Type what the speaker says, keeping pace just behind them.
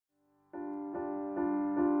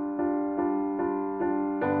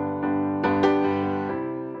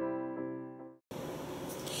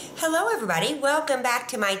Hello everybody, welcome back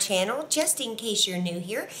to my channel. Just in case you're new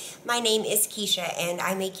here, my name is Kisha and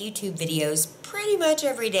I make YouTube videos pretty much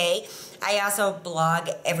every day. I also blog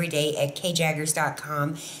every day at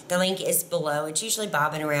kjaggers.com. The link is below. It's usually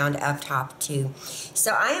bobbing around up top too.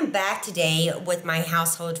 So I am back today with my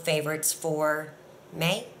household favorites for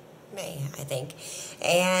May, I think.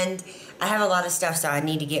 And I have a lot of stuff, so I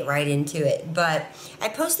need to get right into it. But I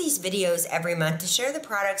post these videos every month to share the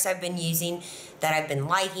products I've been using, that I've been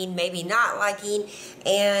liking, maybe not liking,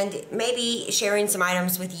 and maybe sharing some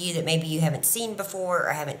items with you that maybe you haven't seen before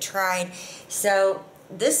or haven't tried. So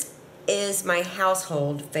this is my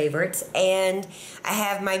household favorites, and I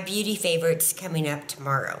have my beauty favorites coming up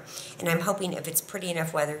tomorrow. And I'm hoping if it's pretty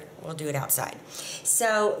enough weather, we'll do it outside.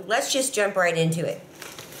 So let's just jump right into it.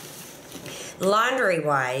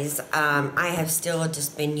 Laundry-wise, I have still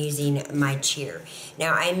just been using my Cheer.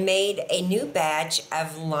 Now, I made a new batch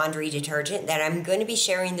of laundry detergent that I'm going to be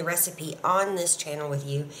sharing the recipe on this channel with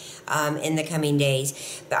you in the coming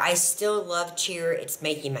days. But I still love Cheer. It's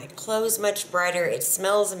making my clothes much brighter. It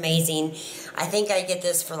smells amazing. I think I get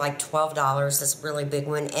this for like $12, this really big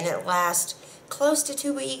one, and it lasts close to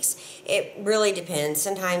 2 weeks. It really depends.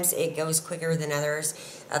 Sometimes it goes quicker than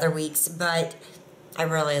other weeks, but I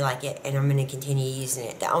really like it, and I'm going to continue using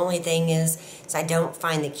it. The only thing is I don't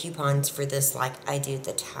find the coupons for this like I do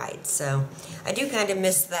the Tide. So I do kind of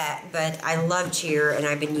miss that, but I love Cheer, and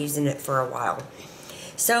I've been using it for a while.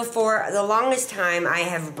 So for the longest time, I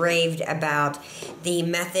have raved about the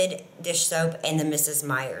Method dish soap and the Mrs.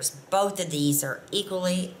 Meyer's. Both of these are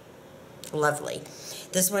equally lovely.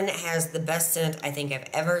 This one has the best scent I think I've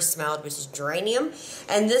ever smelled, which is geranium.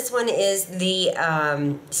 And this one is the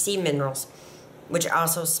Sea Minerals, which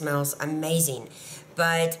also smells amazing.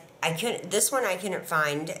 But this one I couldn't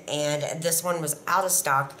find, and this one was out of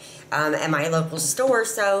stock at my local store,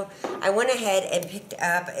 so I went ahead and picked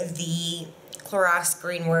up the Clorox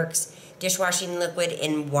Greenworks dishwashing liquid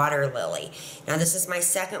in Water Lily. Now this is my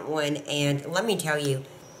second one, and let me tell you,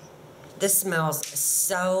 this smells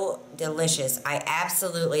so delicious. I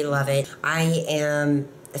absolutely love it. I am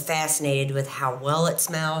fascinated with how well it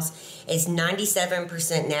smells. It's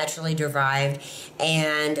 97% naturally derived,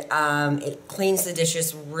 and it cleans the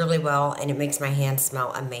dishes really well, and it makes my hands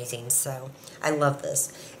smell amazing. So I love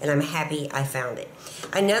this, and I'm happy I found it.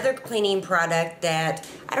 Another cleaning product that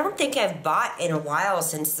I don't think I've bought in a while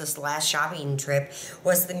since this last shopping trip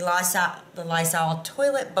was the Lysol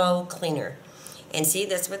Toilet Bowl Cleaner. And see,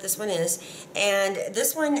 that's what this one is. And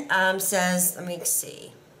this one says, let me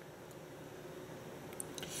see.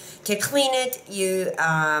 To clean it, you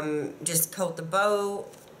just coat the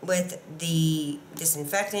bowl with the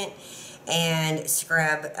disinfectant and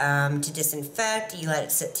scrub to disinfect. You let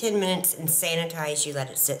it sit 10 minutes, and sanitize, you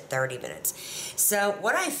let it sit 30 minutes. So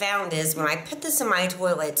what I found is when I put this in my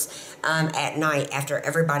toilets at night after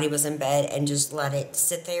everybody was in bed and just let it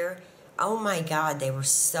sit there, oh my God, they were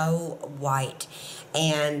so white.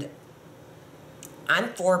 And I'm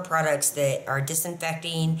for products that are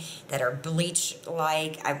disinfecting, that are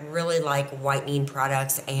bleach-like. I really like whitening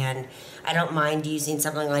products, and I don't mind using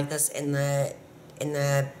something like this in the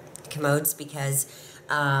commodes because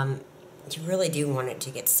you really do want it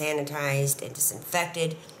to get sanitized and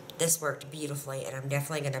disinfected. This worked beautifully, and I'm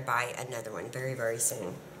definitely going to buy another one very, very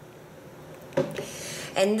soon.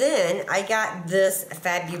 And then I got this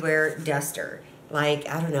Fabuware duster, like,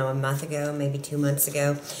 I don't know, a month ago, maybe 2 months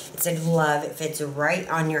ago. It's a glove. It fits right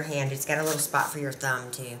on your hand. It's got a little spot for your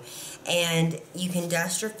thumb, too. And you can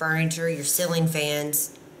dust your furniture, your ceiling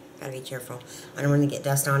fans. Gotta be careful. I don't want to get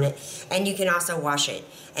dust on it. And you can also wash it.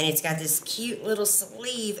 And it's got this cute little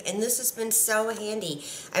sleeve, and this has been so handy.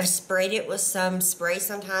 I've sprayed it with some spray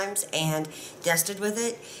sometimes and dusted with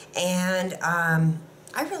it, and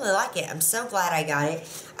I really like it. I'm so glad I got it.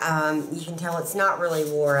 You can tell it's not really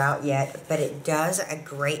wore out yet, but it does a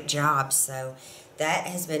great job. So that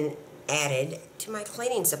has been added to my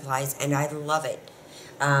cleaning supplies, and I love it.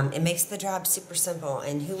 It makes the job super simple,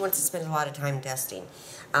 and who wants to spend a lot of time dusting?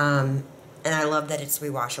 And I love that it's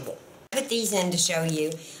rewashable. I put these in to show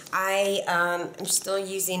you. I am still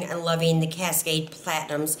using and loving the Cascade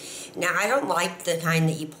Platinums. Now, I don't like the kind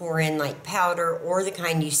that you pour in like powder or the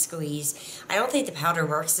kind you squeeze. I don't think the powder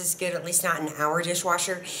works as good, at least not in our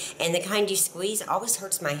dishwasher. And the kind you squeeze always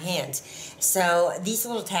hurts my hands. So these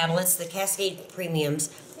little tablets, the Cascade Premiums,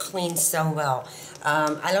 clean so well.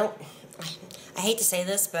 I hate to say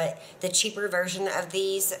this, but the cheaper version of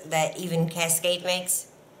these that even Cascade makes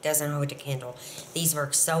doesn't hold a candle. These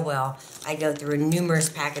work so well. I go through numerous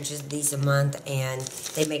packages of these a month, and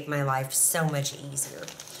they make my life so much easier.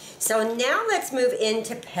 So now let's move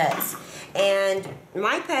into pets. And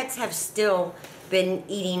my pets have still been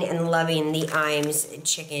eating and loving the Iams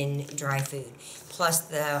chicken dry food, plus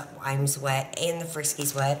the Iams wet and the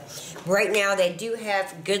Friskies wet. Right now they do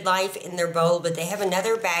have Good Life in their bowl, but they have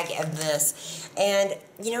another bag of this. And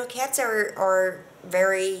you know, cats are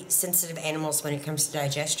very sensitive animals when it comes to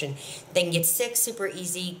digestion. They can get sick super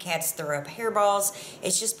easy. Cats throw up hairballs.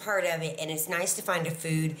 It's just part of it, and it's nice to find a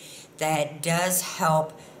food that does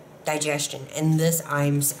help digestion, and this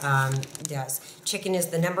Iams does. Chicken is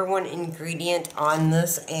the #1 ingredient on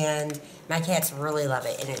this, and my cats really love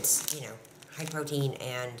it, and it's, you know, high protein,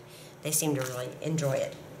 and they seem to really enjoy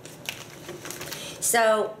it.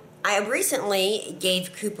 So I recently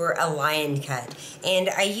gave Cooper a lion cut,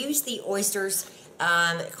 and I used the Oysters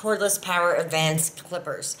cordless power advanced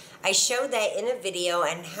clippers. I showed that in a video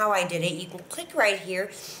and how I did it. You can click right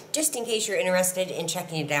here just in case you're interested in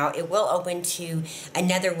checking it out. It will open to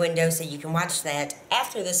another window so you can watch that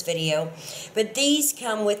after this video. But these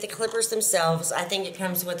come with the clippers themselves. I think it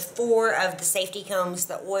comes with 4 of the safety combs,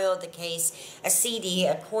 the oil, the case, a CD,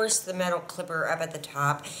 of course the metal clipper up at the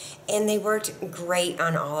top, and they worked great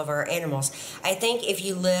on all of our animals. I think if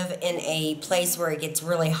you live in a place where it gets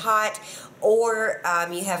really hot, or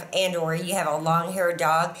you have a long-haired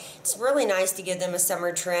dog, it's really nice to give them a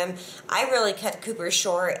summer trim. I really cut Cooper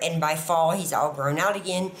short, and by fall he's all grown out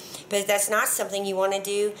again. But if that's not something you want to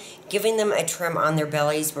do, giving them a trim on their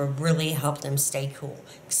bellies will really help them stay cool,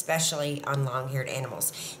 especially on long-haired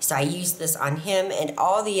animals. So I used this on him and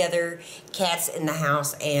all the other cats in the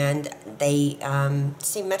house, and they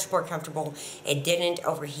seem much more comfortable. It didn't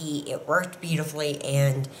overheat. It worked beautifully,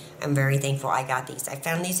 and I'm very thankful I got these. I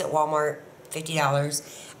found these at Walmart, $50,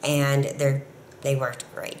 and they worked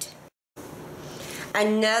great.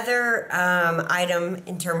 Another item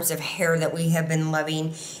in terms of hair that we have been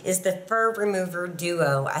loving is the Fur Remover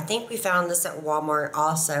Duo. I think we found this at Walmart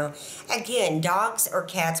also. Again, dogs or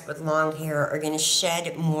cats with long hair are going to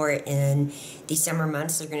shed more in the summer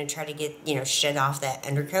months. They're going to try to get, you know, shed off that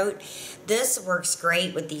undercoat. This works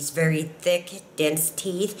great with these very thick, dense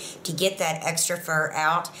teeth to get that extra fur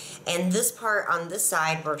out. And this part on this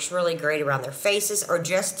side works really great around their faces, or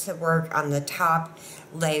just to work on the top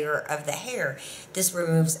layer of the hair. This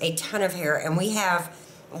removes a ton of hair, and we have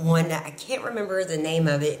one that I can't remember the name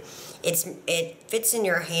of it. It fits in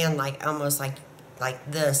your hand like almost like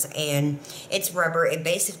this, and it's rubber. It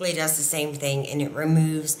basically does the same thing, and it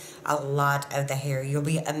removes a lot of the hair. You'll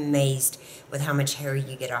be amazed with how much hair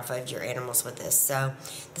you get off of your animals with this. So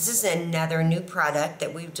this is another new product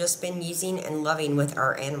that we've just been using and loving with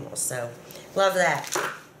our animals. So love that.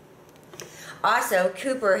 Also,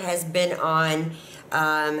 Cooper has been on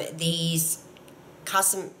these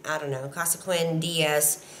Casaquin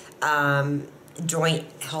DS joint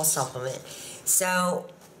health supplement. So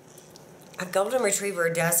a golden retriever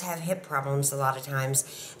does have hip problems a lot of times,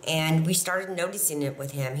 and we started noticing it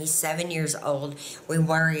with him. He's 7 years old. We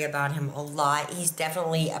worry about him a lot. He's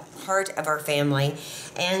definitely a part of our family,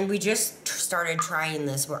 and we just started trying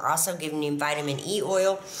this. We're also giving him vitamin E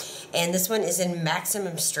oil, and this one is in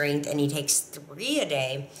maximum strength, and he takes 3 a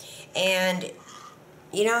day. And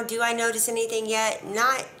you know, do I notice anything yet?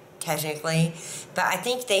 Not technically, but I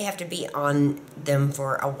think they have to be on them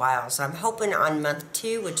for a while. So I'm hoping on month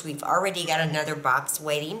 2, which we've already got another box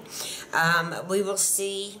waiting, we will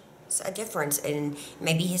see a difference, and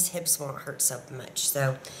maybe his hips won't hurt so much.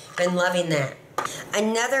 So been loving that.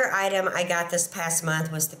 Another item I got this past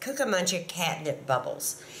month was the Cucamonga catnip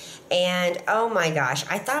bubbles. And oh my gosh,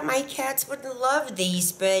 I thought my cats would love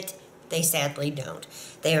these, but they sadly don't.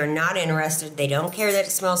 They are not interested. They don't care that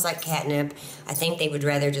it smells like catnip. I think they would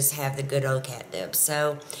rather just have the good old catnip.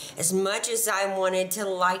 So as much as I wanted to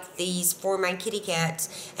like these for my kitty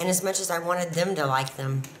cats, and as much as I wanted them to like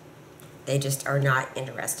them, they just are not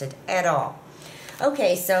interested at all.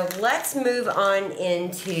 Okay, so let's move on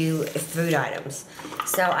into food items.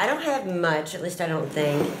 So I don't have much, at least I don't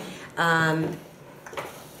think.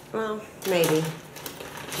 Well, maybe.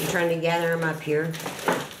 I'm trying to gather them up here.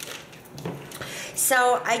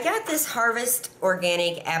 So I got this Harvest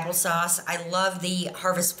organic applesauce. I love the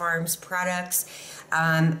Harvest Farms products.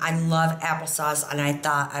 I love applesauce, and I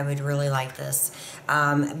thought I would really like this,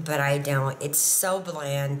 but I don't. It's so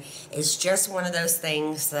bland. It's just one of those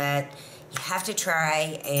things that you have to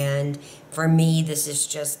try, and for me, this is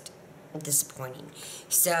just disappointing.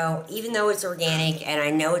 So even though it's organic and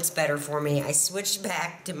I know it's better for me, I switched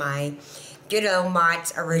back to my good old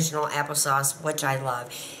Mott's original applesauce, which I love.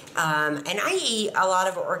 And I eat a lot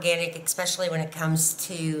of organic, especially when it comes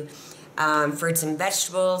to fruits and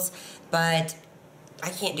vegetables, but I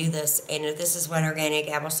can't do this. And if this is what organic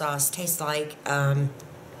applesauce tastes like, I'm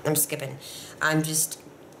skipping. I'm just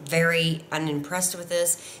very unimpressed with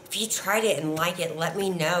this. If you tried it and like it, let me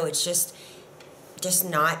know. It's just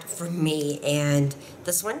not for me. And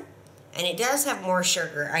this one, and it does have more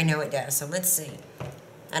sugar. I know it does. So let's see.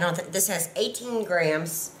 I don't think this has 18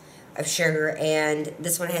 grams of sugar, and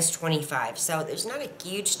this one has 25. So there's not a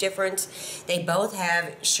huge difference. They both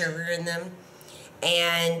have sugar in them,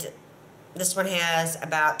 and this one has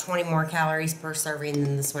about 20 more calories per serving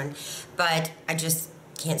than this one. But I just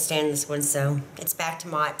can't stand this one, so it's back to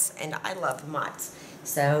Mott's, and I love Mott's.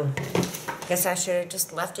 So I guess I should have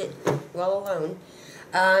just left it well alone.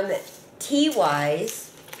 Tea-wise,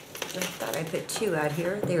 I thought I put 2 out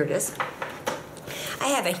here. There it is. I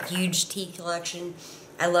have a huge tea collection.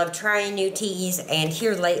 I love trying new teas, and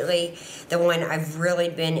here lately, the one I've really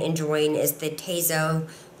been enjoying is the Tezo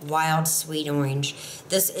Wild Sweet Orange.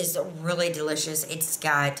 This is really delicious. It's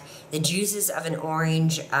got the juices of an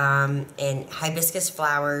orange and hibiscus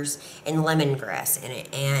flowers and lemongrass in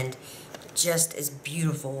it, and just is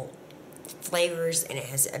beautiful flavors, and it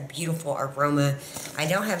has a beautiful aroma. I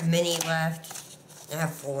don't have many left. I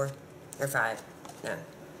have 4 or 5. No,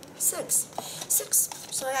 6.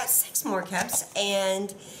 So I got 6 more cups,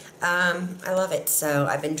 and I love it. So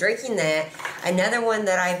I've been drinking that. Another one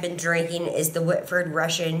that I've been drinking is the Whitford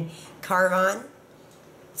Russian Caravan.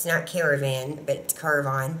 It's not Caravan, but it's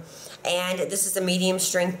Caravan. And this is a medium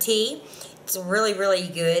strength tea. It's really, really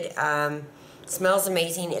good. Smells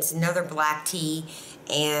amazing. It's another black tea,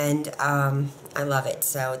 and I love it.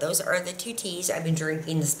 So those are the 2 teas I've been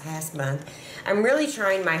drinking this past month. I'm really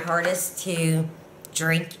trying my hardest to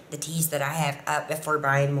drink the teas that I have up before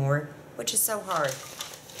buying more, which is so hard.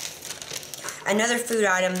 Another food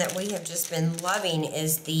item that we have just been loving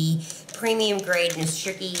is the premium grade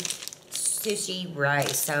Nishiki sushi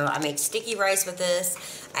rice. So I make sticky rice with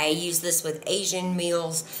this. I use this with Asian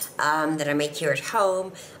meals that I make here at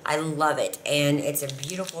home. I love it, and it's a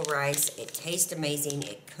beautiful rice. It tastes amazing.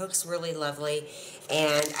 It cooks really lovely,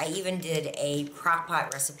 and I even did a crock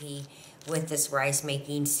pot recipe with this rice,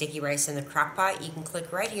 making sticky rice in the crock pot. You can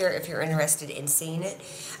click right here if you're interested in seeing it.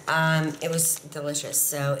 It was delicious,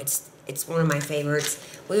 so it's one of my favorites.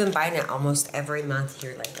 We've been buying it almost every month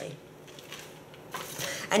here lately.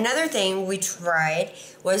 Another thing we tried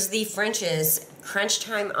was the French's Crunch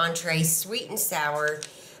Time Entree Sweet and Sour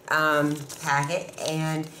packet,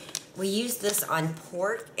 and we used this on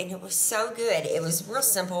pork, and it was so good. It was real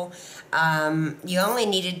simple. You only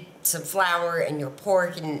needed some flour and your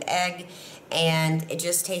pork and an egg, and it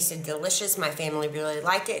just tasted delicious. My family really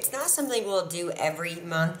liked it. It's not something we'll do every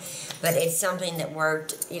month, but it's something that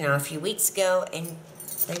worked, you know, a few weeks ago, and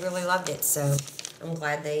they really loved it, so I'm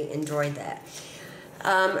glad they enjoyed that.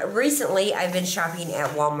 Recently, I've been shopping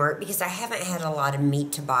at Walmart because I haven't had a lot of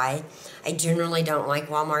meat to buy. I generally don't like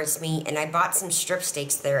Walmart's meat, and I bought some strip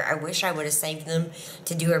steaks there. I wish I would have saved them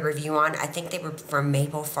to do a review on. I think they were from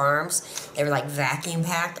Maple Farms. They were like vacuum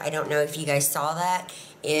packed. I don't know if you guys saw that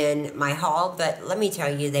in my haul, but let me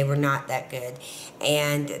tell you, they were not that good,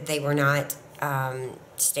 and they were not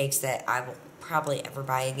steaks that I will probably ever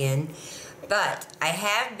buy again. But I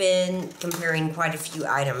have been comparing quite a few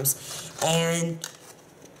items, and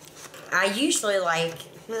I usually like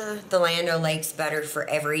the Land O'Lakes butter for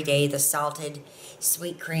every day, the salted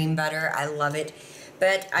sweet cream butter. I love it.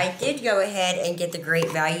 But I did go ahead and get the Great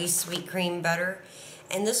Value sweet cream butter,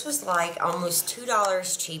 and this was like almost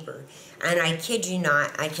 $2 cheaper. And I kid you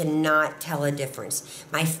not, I cannot tell a difference.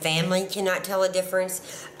 My family cannot tell a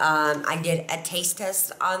difference. I did a taste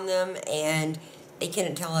test on them, and they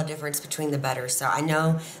couldn't tell a difference between the butter. So I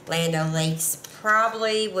know Land O'Lakes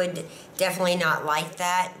probably would definitely not like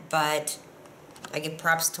that, but I give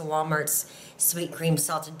props to Walmart's sweet cream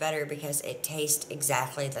salted butter because it tastes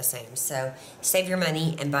exactly the same. So save your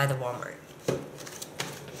money and buy the Walmart.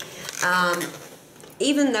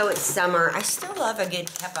 Even though it's summer, I still love a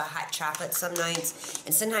good cup of hot chocolate some nights,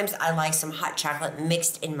 and sometimes I like some hot chocolate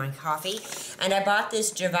mixed in my coffee. And I bought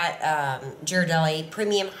this Ghirardelli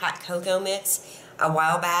Premium Hot Cocoa Mix a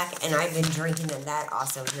while back, and I've been drinking that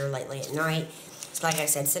also here lately at night. So like I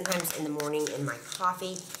said, sometimes in the morning in my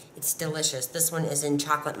coffee. It's delicious. This one is in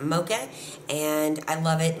chocolate mocha, and I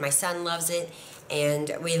love it. My son loves it,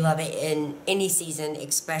 and we love it in any season,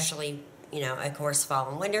 especially, you know, of course, fall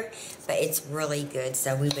and winter, but it's really good,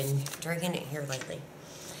 so we've been drinking it here lately.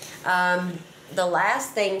 The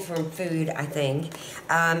last thing from food, I think,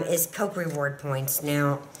 is Coke Reward points.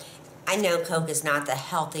 Now, I know Coke is not the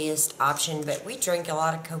healthiest option, but we drink a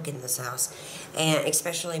lot of Coke in this house, and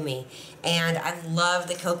especially me. And I love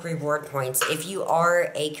the Coke reward points. If you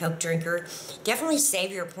are a Coke drinker, definitely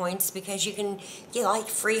save your points because you can get like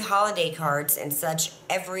free holiday cards and such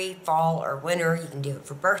every fall or winter. You can do it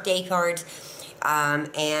for birthday cards.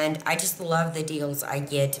 And I just love the deals I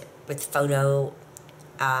get with photo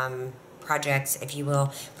projects, if you will,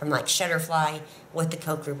 from like Shutterfly with the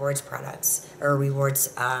Coke Rewards products or rewards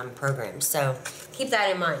programs. So keep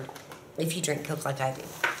that in mind if you drink Coke like I do.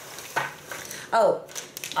 Oh,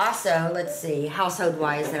 also, let's see, household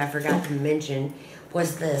wise that I forgot to mention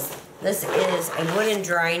was this. This is a wooden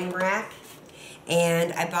drying rack,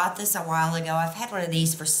 and I bought this a while ago. I've had one of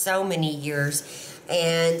these for so many years,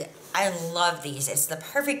 and I love these. It's the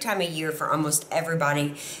perfect time of year for almost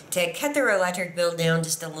everybody to cut their electric bill down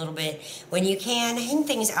just a little bit. When you can, hang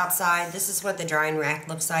things outside. This is what the drying rack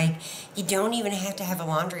looks like. You don't even have to have a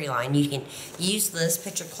laundry line. You can use this,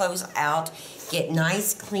 put your clothes out, get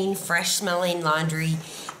nice, clean, fresh smelling laundry,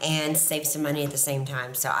 and save some money at the same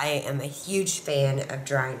time. So I am a huge fan of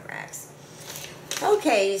drying racks.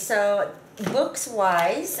 Okay, so books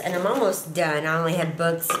wise, and I'm almost done. I only had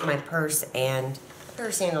books, my purse, and a pair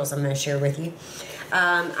of sandals I'm going to share with you.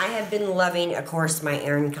 I have been loving, of course, my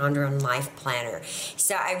Erin Condren Life Planner.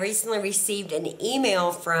 So I recently received an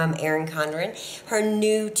email from Erin Condren. Her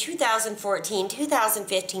new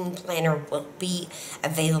 2014-2015 planner will be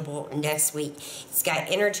available next week. It's got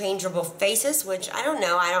interchangeable faces, which I don't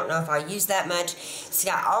know if I'll use that much. It's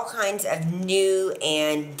got all kinds of new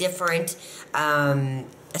and different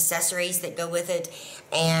accessories that go with it,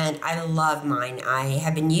 and I love mine. I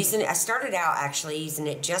have been using it. I started out actually using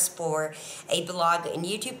it just for a blog and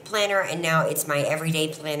YouTube planner, and now it's my everyday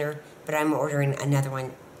planner, but I'm ordering another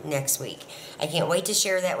one next week. I can't wait to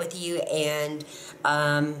share that with you, and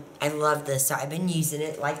I love this. So I've been using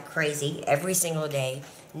it like crazy every single day,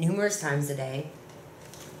 numerous times a day.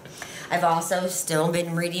 I've also still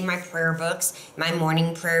been reading my prayer books, my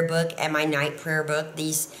morning prayer book and my night prayer book.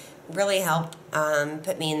 These really help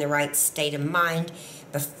put me in the right state of mind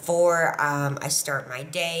before I start my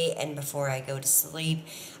day and before I go to sleep.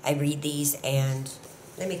 I read these and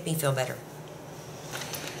they make me feel better.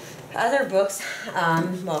 Other books,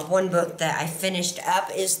 well, one book that I finished up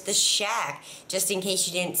is The Shack. Just in case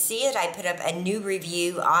you didn't see it, I put up a new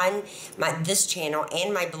review on this channel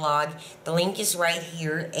and my blog. The link is right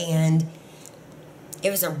here, and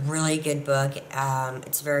it was a really good book.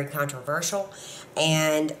 It's very controversial,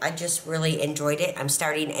 and I just really enjoyed it. I'm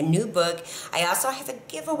starting a new book. I also have a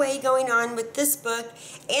giveaway going on with this book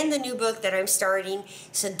and the new book that I'm starting,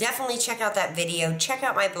 so definitely check out that video. Check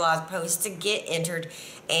out my blog post to get entered,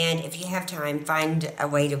 and if you have time, find a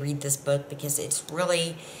way to read this book because it's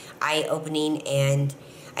really eye-opening, and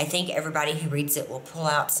I think everybody who reads it will pull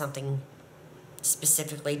out something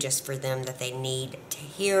specifically just for them that they need to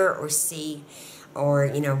hear or see or,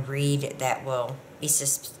 you know, read that will be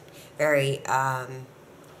very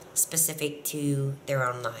specific to their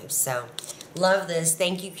own lives. So, love this.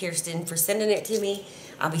 Thank you, Kirsten, for sending it to me.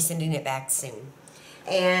 I'll be sending it back soon.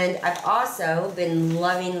 And I've also been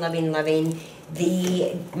loving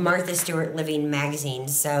the Martha Stewart Living magazine.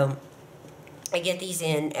 So, I get these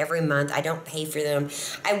in every month. I don't pay for them.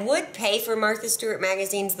 I would pay for Martha Stewart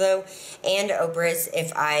magazines, though, and Oprah's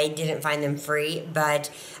if I didn't find them free, but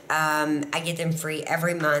I get them free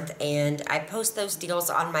every month, and I post those deals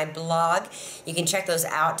on my blog. You can check those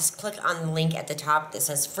out. Just click on the link at the top that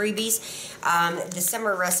says freebies. The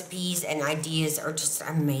summer recipes and ideas are just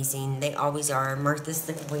amazing. They always are. Martha's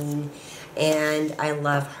the queen, and I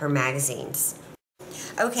love her magazines.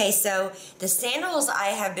 Okay, so the sandals I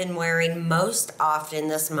have been wearing most often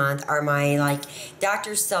this month are my, like,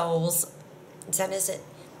 Dr. Soul's, is it?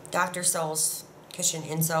 Dr. Soul's cushion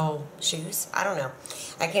insole shoes. I don't know.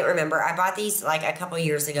 I can't remember. I bought these like a couple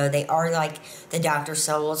years ago. They are like the Dr.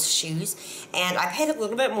 Soul's shoes, and I paid a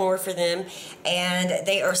little bit more for them, and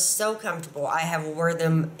they are so comfortable. I have wore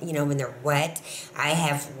them, you know, when they're wet. I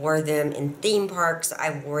have wore them in theme parks. I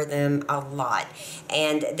wore them a lot,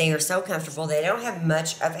 and they are so comfortable. They don't have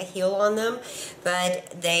much of a heel on them,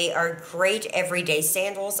 but they are great everyday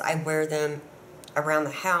sandals. I wear them around the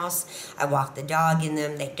house. I walk the dog in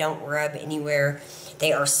them. They don't rub anywhere.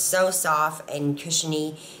 They are so soft and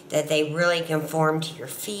cushiony that they really conform to your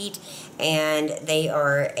feet, and they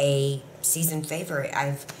are a season favorite.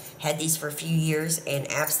 I've had these for a few years and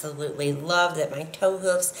absolutely love that. My toe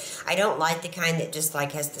hooks, I don't like the kind that just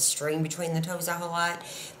like has the string between the toes a whole lot,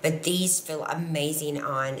 but these feel amazing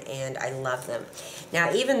on, and I love them.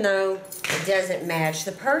 Now, even though it doesn't match,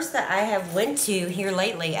 the purse that I have went to here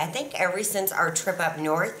lately, I think ever since our trip up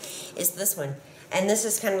north, is this one. And this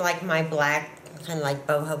is kind of like my black, kind of like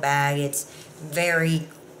boho bag. It's very,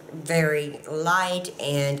 very light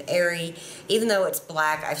and airy. Even though it's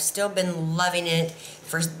black, I've still been loving it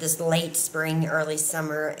for this late spring, early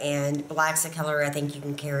summer, and black's a color I think you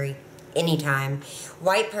can carry anytime.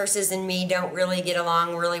 White purses and me don't really get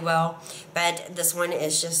along really well, but this one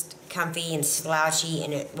is just comfy and slouchy,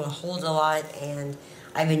 and it will hold a lot, and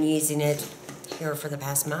I've been using it here for the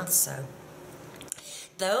past month, so.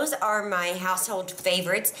 Those are my household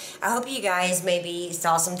favorites. I hope you guys maybe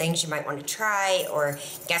saw some things you might want to try or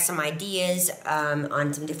get some ideas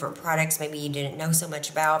on some different products maybe you didn't know so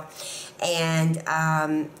much about. And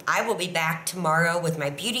I will be back tomorrow with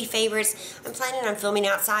my beauty favorites. I'm planning on filming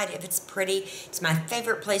outside if it's pretty. It's my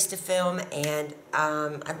favorite place to film, and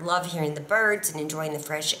I love hearing the birds and enjoying the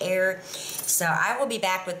fresh air. So I will be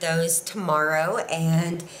back with those tomorrow,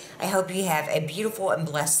 and I hope you have a beautiful and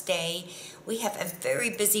blessed day. We have a very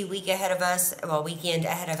busy week ahead of us, well, weekend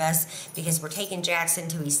ahead of us, because we're taking Jackson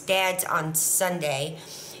to his dad's on Sunday.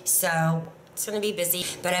 So it's going to be busy,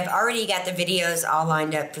 but I've already got the videos all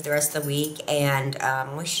lined up for the rest of the week, and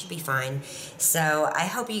we should be fine. So I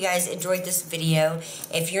hope you guys enjoyed this video.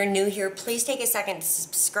 If you're new here, please take a second to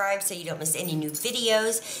subscribe so you don't miss any new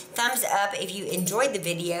videos. Thumbs up if you enjoyed the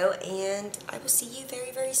video, and I will see you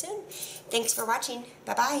very, very soon. Thanks for watching.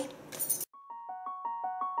 Bye-bye.